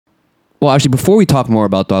Well, actually, before we talk more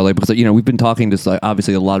about Dog Leg, because we've been talking to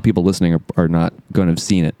obviously a lot of people listening are not going to have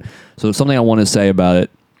seen it. So something I want to say about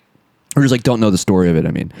it, or just don't know the story of it.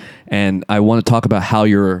 I mean, and I want to talk about how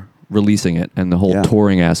you're releasing it and the whole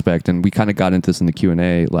touring aspect. And we kind of got into this in the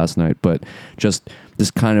Q&A last night, but just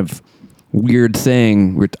this kind of weird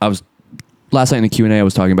thing. Last night in the Q&A, I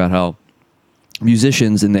was talking about how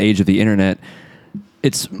musicians in the age of the internet,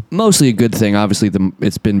 it's mostly a good thing. Obviously,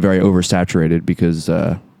 it's been very oversaturated because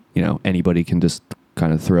anybody can just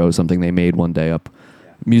kind of throw something they made one day up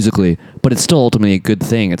musically, but it's still ultimately a good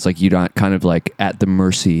thing. It's you're not kind of at the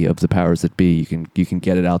mercy of the powers that be. You can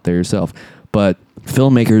get it out there yourself. But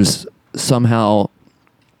filmmakers somehow,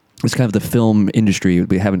 it's kind of the film industry.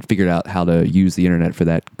 We haven't figured out how to use the internet for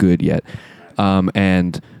that good yet.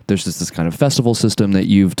 And there's just this kind of festival system that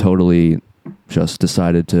you've totally just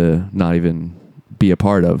decided to not even be a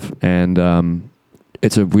part of. And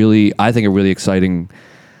it's I think a really exciting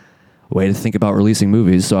way to think about releasing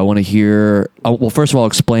movies. So I want to hear, well, first of all,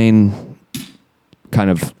 explain kind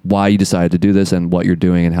of why you decided to do this and what you're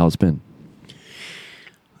doing and how it's been.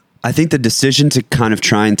 I think the decision to kind of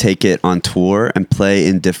try and take it on tour and play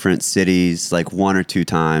in different cities 1 or 2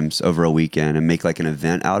 times over a weekend and make an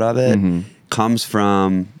event out of it comes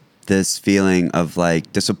from this feeling of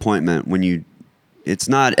disappointment when it's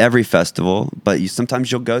not every festival, but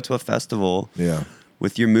sometimes you'll go to a festival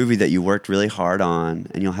with your movie that you worked really hard on,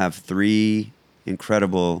 and you'll have 3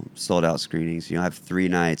 incredible sold out screenings. You'll have 3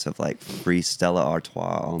 nights of free Stella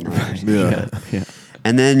Artois all night. Yeah.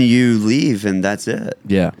 And then you leave and that's it.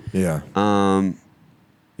 Yeah. Yeah.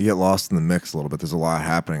 You get lost in the mix a little bit. There's a lot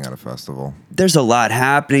happening at a festival. There's a lot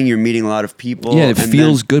happening. You're meeting a lot of people. Yeah, it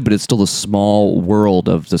feels good, but it's still a small world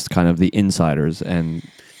of just kind of the insiders and...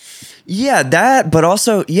 Yeah, that, but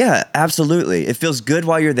also, yeah, absolutely. It feels good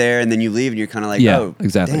while you're there, and then you leave, and you're kind of oh,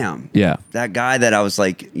 exactly. Damn. Yeah. That guy that I was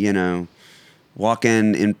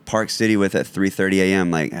walking in Park City with at 3:30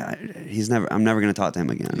 a.m., I'm never going to talk to him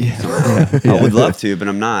again. Yeah. I would love to, but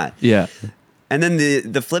I'm not. Yeah. And then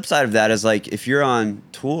the flip side of that is if you're on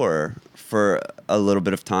tour for a little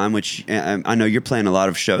bit of time, which I know you're playing a lot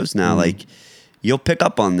of shows now, you'll pick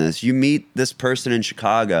up on this. You meet this person in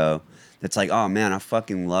Chicago that's oh man, I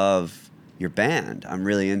fucking love your band. I'm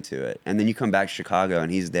really into it. And then you come back to Chicago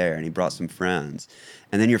and he's there and he brought some friends.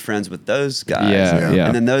 And then you're friends with those guys. Yeah.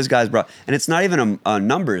 And then those guys and it's not even a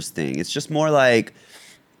numbers thing. It's just more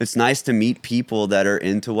it's nice to meet people that are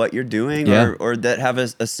into what you're doing or that have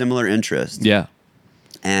a similar interest. Yeah.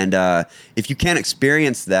 And if you can't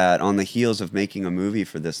experience that on the heels of making a movie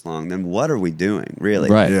for this long, then what are we doing,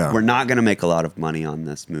 really? Right. Yeah. We're not going to make a lot of money on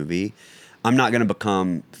this movie. I'm not going to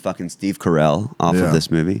become fucking Steve Carell off of this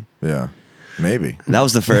movie. Yeah. Maybe. That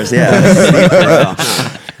was the first, Steve Carell.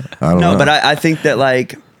 I don't know. But I think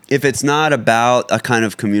that if it's not about a kind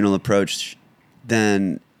of communal approach,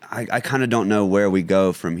 then I kind of don't know where we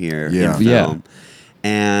go from here in film. Yeah.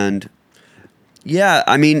 And yeah,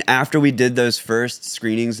 I mean, after we did those first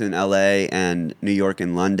screenings in LA and New York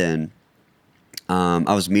and London,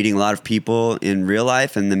 I was meeting a lot of people in real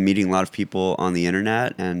life and then meeting a lot of people on the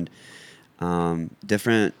internet and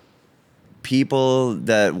different people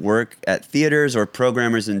that work at theaters or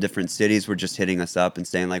programmers in different cities were just hitting us up and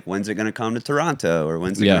saying when's it going to come to Toronto or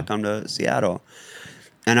when's it going to come to Seattle?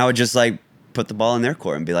 And I would just put the ball in their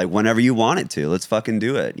court and be whenever you want it to, let's fucking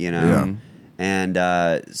do it, Yeah. And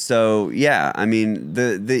so, yeah, I mean,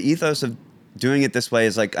 the ethos of doing it this way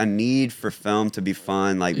is a need for film to be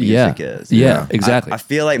fun music is. Yeah, exactly. I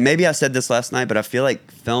feel maybe I said this last night, but I feel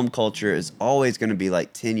film culture is always going to be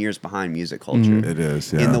 10 years behind music culture. It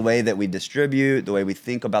is, yeah. In the way that we distribute, the way we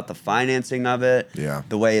think about the financing of it,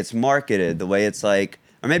 the way it's marketed, the way it's or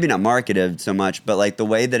maybe not marketed so much, but the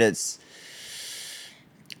way that it's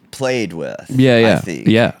played with. I think.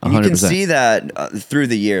 Yeah, 100%. You can see that through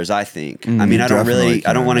the years, I think. I mean, I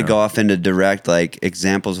don't want to go off into direct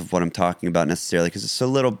examples of what I'm talking about necessarily because it's a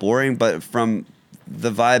little boring, but from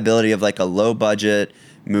the viability of a low budget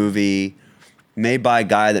movie made by a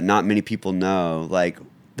guy that not many people know,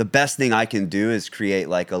 the best thing I can do is create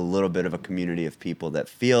a little bit of a community of people that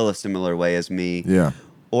feel a similar way as me. Yeah.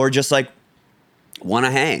 Or just want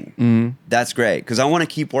to hang. That's great because I want to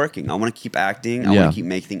keep working. I want to keep acting. I want to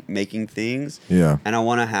keep making things. Yeah. And I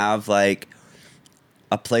want to have a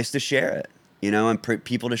place to share it, and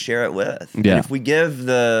people to share it with. Yeah. And if we give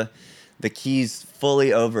the keys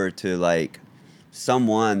fully over to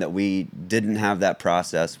someone that we didn't have that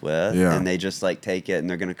process with, and they just take it and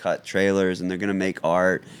they're gonna cut trailers and they're gonna make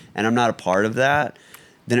art, and I'm not a part of that,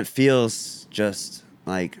 then it feels just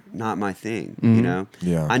not my thing,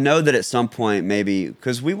 Yeah. I know that at some point maybe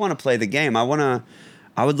because we want to play the game. I want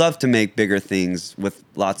I would love to make bigger things with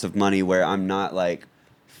lots of money where I'm not like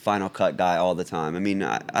Final Cut guy all the time. I mean,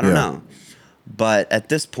 I don't know. But at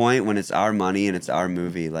this point, when it's our money and it's our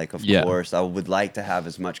movie, like, of course, I would like to have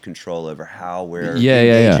as much control over how we're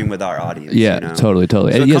engaging with our audience. Yeah, you know? totally. So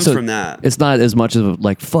it comes from that. It's not as much of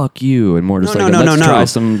like, fuck you, and more just let's try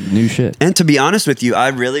some new shit. And to be honest with you, I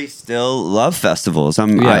really still love festivals.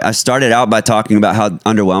 I started out by talking about how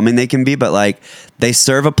underwhelming they can be, but like, they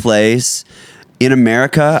serve a place. In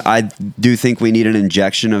America, I do think we need an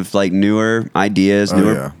injection of like newer ideas,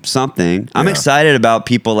 something. I'm excited about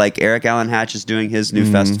people like Eric Allen Hatch is doing his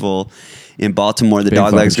new festival in Baltimore. The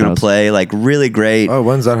Dogleg's going to play, like, really great. Oh,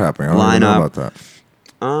 when's that happening? I don't even know about that.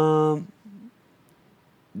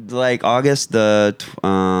 Like August the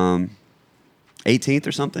 18th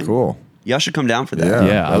or something. Cool. Y'all should come down for that.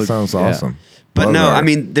 Yeah, that sounds awesome. But I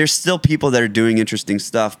mean, there's still people that are doing interesting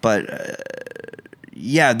stuff, but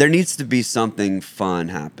yeah, there needs to be something fun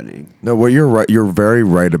happening. No, well, you're right. You're very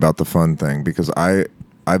right about the fun thing, because I've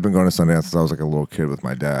been going to Sundance since I was like a little kid with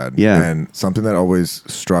my dad. Yeah. And something that always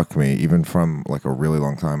struck me, even from like a really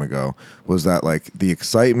long time ago, was that like the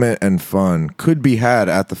excitement and fun could be had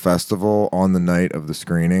at the festival on the night of the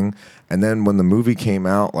screening. And then when the movie came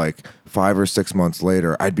out, like 5 or 6 months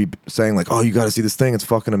later, I'd be saying like, oh, you got to see this thing. It's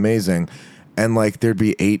fucking amazing. And like there'd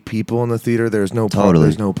be 8 people in the theater. There's no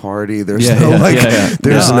there's no party. There's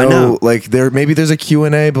maybe there's a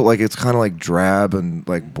Q&A, but like it's kind of like drab and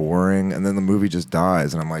like boring, and then the movie just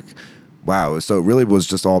dies, and I'm like, wow. So it really was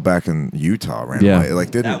just all back in Utah randomly. Yeah.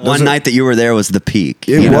 Like that one night that you were there was the peak.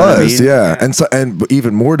 It was, yeah. And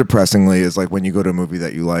even more depressingly is like when you go to a movie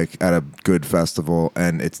that you like at a good festival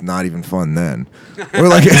and it's not even fun then. Or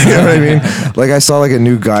like, you know what I mean? Like I saw like a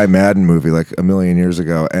new Guy Madden movie like a million years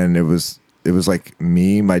ago, and it was like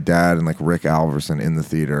me, my dad, and like Rick Alverson in the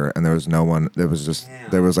theater, and there was no one. There was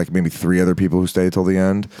like maybe 3 other people who stayed till the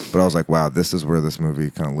end. But I was like, wow, this is where this movie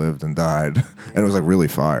kind of lived and died, and it was like really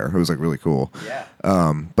fire. It was like really cool. Yeah.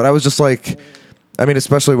 But I was just like, I mean,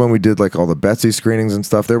 especially when we did like all the Betsy screenings and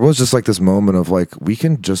stuff, there was just like this moment of like, we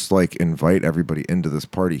can just like invite everybody into this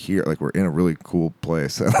party here. Like we're in a really cool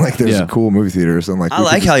place, and like there's cool movie theaters, and like I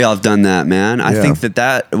like how y'all have done that, man. I think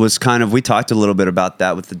that was kind of, we talked a little bit about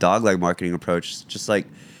that with the Dogleg marketing approach, just like,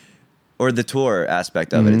 or the tour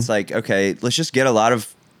aspect of it. It's like, okay, let's just get a lot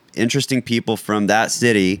of interesting people from that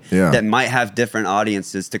city that might have different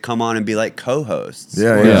audiences to come on and be like co-hosts.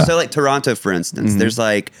 So like Toronto, for instance, there's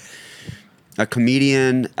like a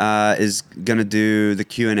comedian is gonna do the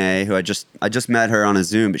Q&A, who I just met her on a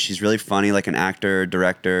Zoom, but she's really funny, like an actor,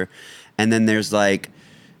 director. And then there's like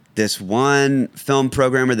this one film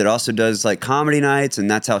programmer that also does like comedy nights,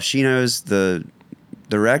 and that's how she knows the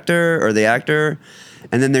director or the actor.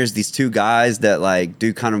 And then there's these 2 guys that like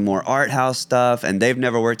do kind of more art house stuff, and they've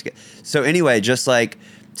never worked together. So anyway, just like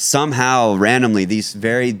somehow randomly these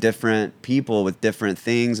very different people with different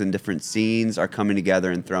things and different scenes are coming together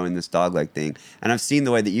and throwing this Dogleg thing. And I've seen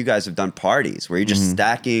the way that you guys have done parties where you're just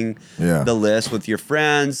stacking the list with your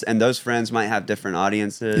friends, and those friends might have different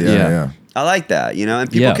audiences. I like that, you know, and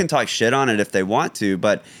people can talk shit on it if they want to,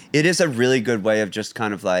 but it is a really good way of just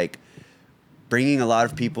kind of like bringing a lot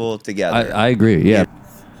of people together. I agree. Yeah.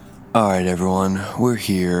 All right, everyone, we're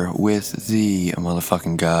here with the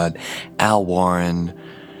motherfucking god, Al Warren.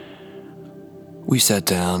 We sat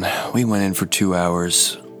down, we went in for 2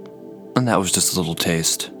 hours, and that was just a little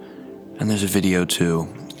taste. And there's a video too,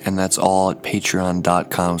 and that's all at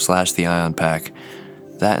patreon.com/theionpack.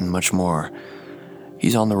 That and much more.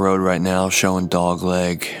 He's on the road right now showing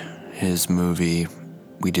Dogleg, his movie.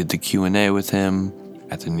 We did the Q&A with him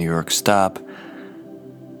at the New York stop,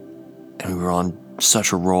 and we were on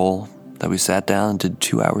such a roll that we sat down and did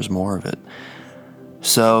 2 hours more of it.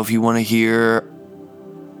 So if you want to hear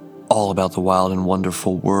all about the wild and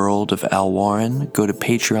wonderful world of Al Warren, go to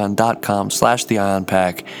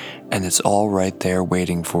patreon.com/theionpack, and it's all right there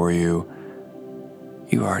waiting for you.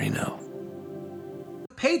 You already know.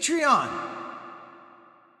 Patreon.